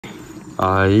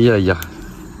哎呀呀，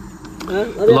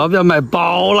老表买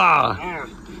包了，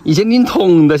以前拎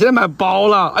桶的，现在买包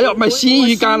了。哎呀，买新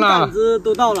鱼竿了，杆子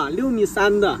都到了6.3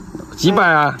米的，几百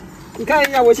啊？你看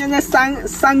一下，我现在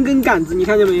三根杆子，你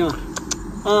看见没有？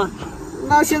啊，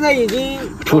那现在已经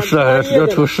出事了，要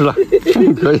出事了。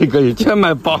可以，竟然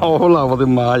买包了，我的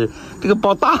妈呀！这个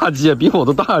包大气啊，比我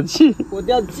都大气。我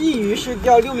钓鲫鱼是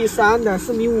钓6.3米的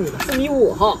，4.5米的，4.5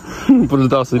米哈。不知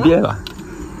道，随便吧。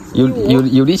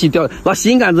有力气钓，拿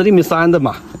新杆子6.3米的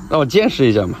嘛，让我见识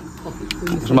一下嘛，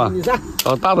是吗？6.3米。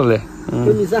哦，大的嘞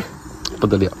，6.3米。不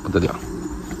得了。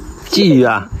鲫鱼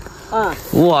啊！啊，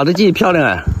哇，这鲫鱼漂亮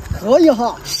啊！可以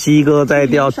哈。西哥在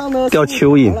钓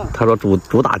蚯蚓，他说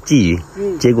主打鲫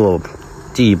鱼，结果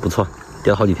鲫鱼不错，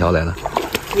钓好几条来了。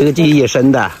这个鲫鱼野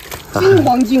生的，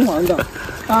金黄的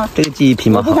啊。这个鲫鱼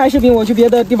皮毛好。我不拍视频，我去别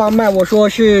的地方卖，我说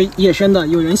是野生的，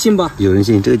有人信吧？有人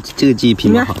信。这个鲫鱼皮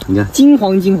毛好，你看金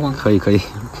黄。可以，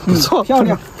不错，漂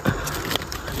亮。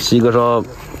西哥说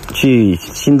去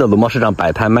新的农贸市场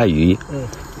摆摊卖鱼，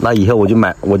那以后我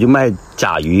就卖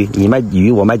甲鱼，你卖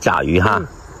鱼，我卖甲鱼哈。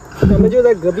我们就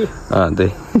在隔壁。对。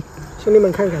兄弟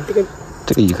们看看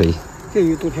这个鱼可以。这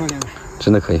鱼多漂亮啊！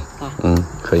真的可以啊。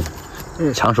可以。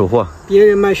抢手货。别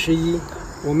人卖11，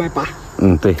我卖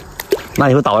8。对。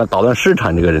那以后捣乱市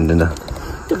场，这个人真的。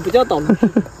这不叫捣乱市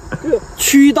场，这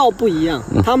渠道不一样，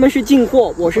他们是进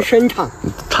货，我是生产。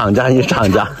厂家也是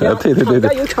厂家。对。厂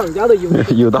家有厂家的优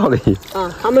势。有道理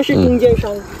啊，他们是中间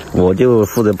商。我就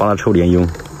负责帮他抽点佣。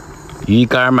鱼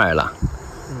竿买了。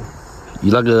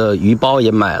那个鱼包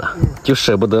也买了，就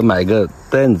舍不得买个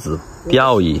凳子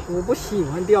钓鱼。我不喜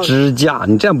欢钓鱼。支架，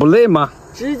你这样不累吗？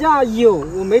支架有，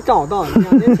我没找到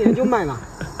，2年前就买了。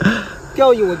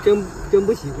钓鱼我真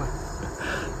不习惯。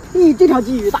这条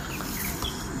鲫鱼大。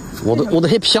我都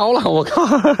黑飘了，我靠！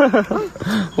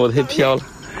我都黑飘了。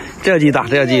这条鲫鱼大。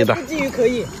这鲫鱼可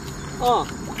以啊，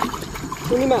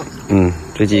兄弟们。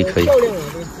这鲫鱼可以。漂亮啊，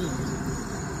这个鲫鱼。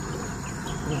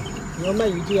你要卖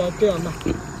鱼就要这样卖。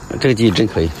这个鲫鱼真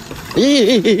可以。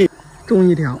中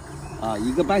一条。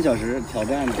1个半小时挑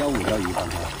战钓5条鱼，刚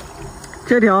才。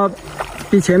这条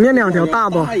比前面2条大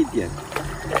不？大一点，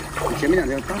比前面2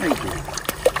条大一点。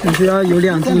你只要有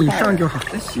2斤以上就好。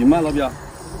这行吗，老表？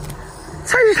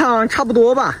菜市场差不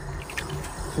多吧。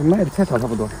卖的菜场差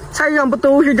不多。菜市场不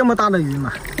都是这么大的鱼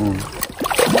吗？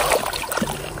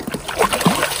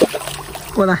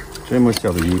过来。这么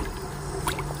小的鱼，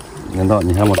难道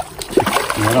让我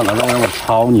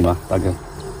抄你吗，大哥？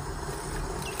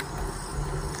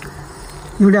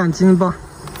有2斤吧？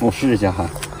我试一下哈。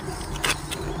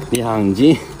2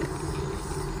斤，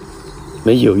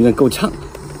没有，有点够呛。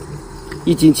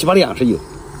1斤7、8两是有。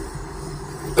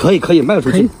可以卖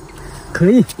出去。可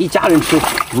以。一家人吃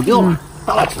不掉了，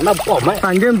大了那不好卖。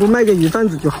反正不卖给鱼贩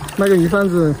子就好，卖给鱼贩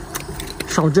子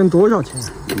少挣多少钱？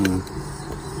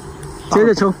接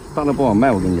着抽。大了不好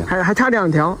卖，我跟你讲。还差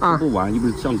2条啊！不完，又不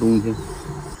是像冬天。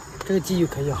这个鲫鱼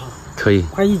可以哈。可以。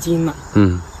快1斤了。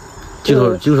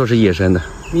就说是野生的。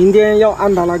明天要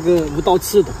按他那个无刀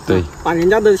刺的。对。把人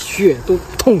家的血都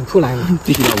捅出来了。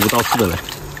必须拿无刀刺的来。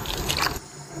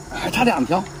还差2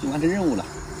条就完成任务了。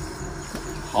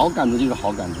好杆子就是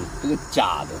好杆子，这个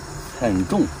假的很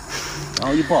重，然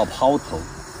后又不好抛头。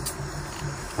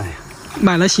哎呀，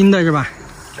买了新的是吧？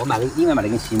我另外买了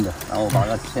一根新的，然后我把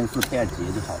它牵丝配下结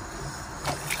就好了。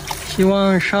希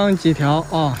望上几条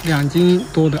2斤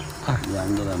多的啊。2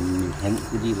斤多的，每天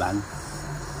估计难。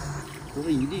都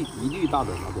是一律大的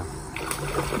老表。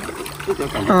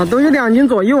都是2斤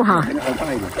左右哈。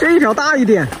这一条大一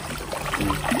点。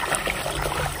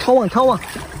抄网。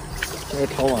这个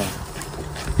抄网。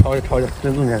抄一下，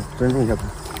尊重一下。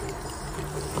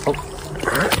好。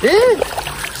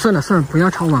算了，不要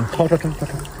抄网。抄。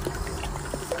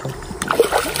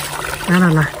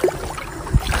来。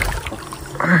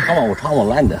抄网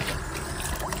烂的。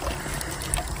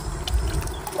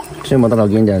这么大的我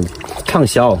跟你讲，畅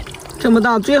销。这么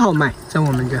大最好卖，在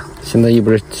我们这。现在又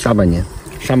不是上半年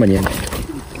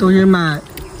都是买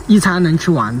一餐能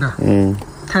吃完的。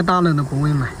太大了的不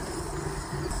会买。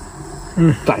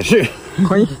展示。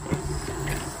可以。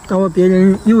待会别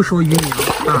人又说鱼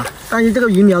苗啊，但是这个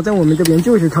鱼苗在我们这边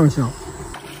就是畅销。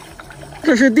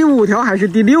这是第5条还是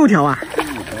第6条啊？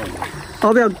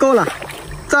老表够了，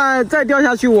再钓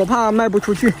下去我怕卖不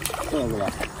出去。够了。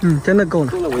真的够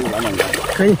了。够了，我有2个。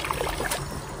可以。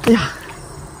哎呀，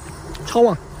抄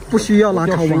网不需要拿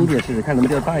抄网。深一点试试看能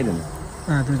不能钓大一点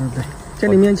的。对，这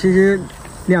里面其实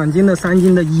2斤的、3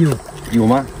斤的有。有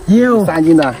吗？有。3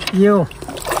斤的有。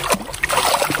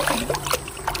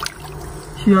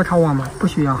需要抄网吗？不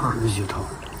需要哈。不需要抄。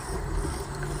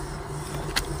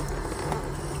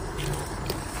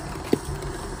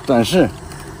短视，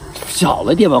小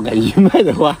了点吧，我感觉卖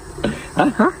的话，会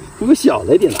不会小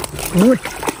了点呢？不会，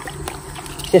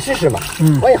先试试嘛。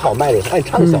万一好卖的，万一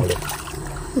畅销的，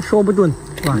说不准，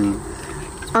是吧？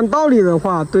按道理的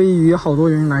话，对于好多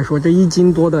人来说，这1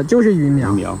斤多的就是鱼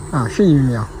苗。鱼苗啊，是鱼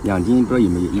苗。2斤不知道有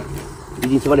没有，1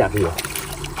斤7、8两是有。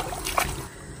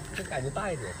这感觉大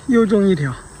一点。又中一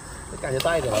条。这感觉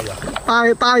大一点，老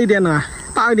板。大一点的，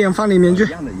大一点放里面去。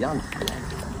一样的。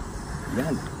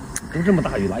都这么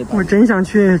大鱼，哪有大鱼？我真想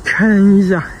去称一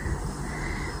下，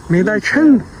没带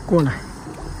秤过来。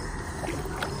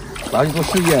拿去做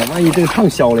试验，万一这个畅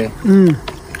销嘞？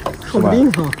说不定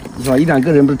哈。是吧？1、2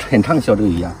个人不是很畅销这个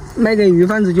鱼啊？卖给鱼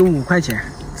贩子就5块钱，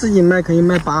自己卖可以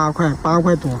卖8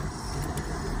块多。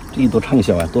这多畅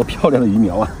销啊！多漂亮的鱼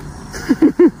苗啊！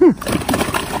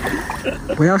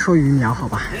不要说鱼苗好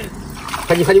吧？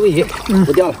快去喂鱼，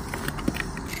不钓了。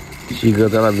西哥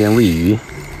在那边喂鱼，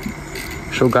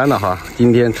收竿了哈。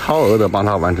今天超额的帮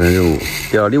他完成任务，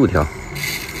钓6条。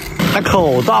戴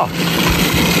口罩。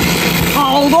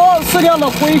好多饲料的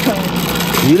灰尘。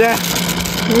鱼呢？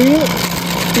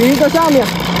鱼在下面。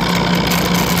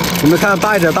有没有看到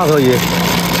大一点的大头鱼？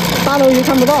大头鱼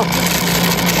看不到，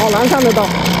好难看得到。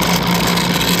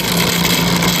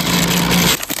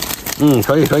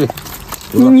可以。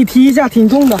你提一下，挺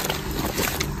重的。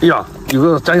哎呀，有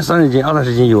个将近30斤、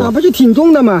20-30斤有啊。不就挺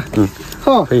重的吗？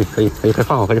好，可以，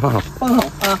放好，放好。放好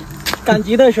啊！赶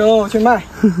集的时候去卖，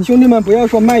兄弟们不要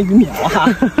说卖鱼苗哈。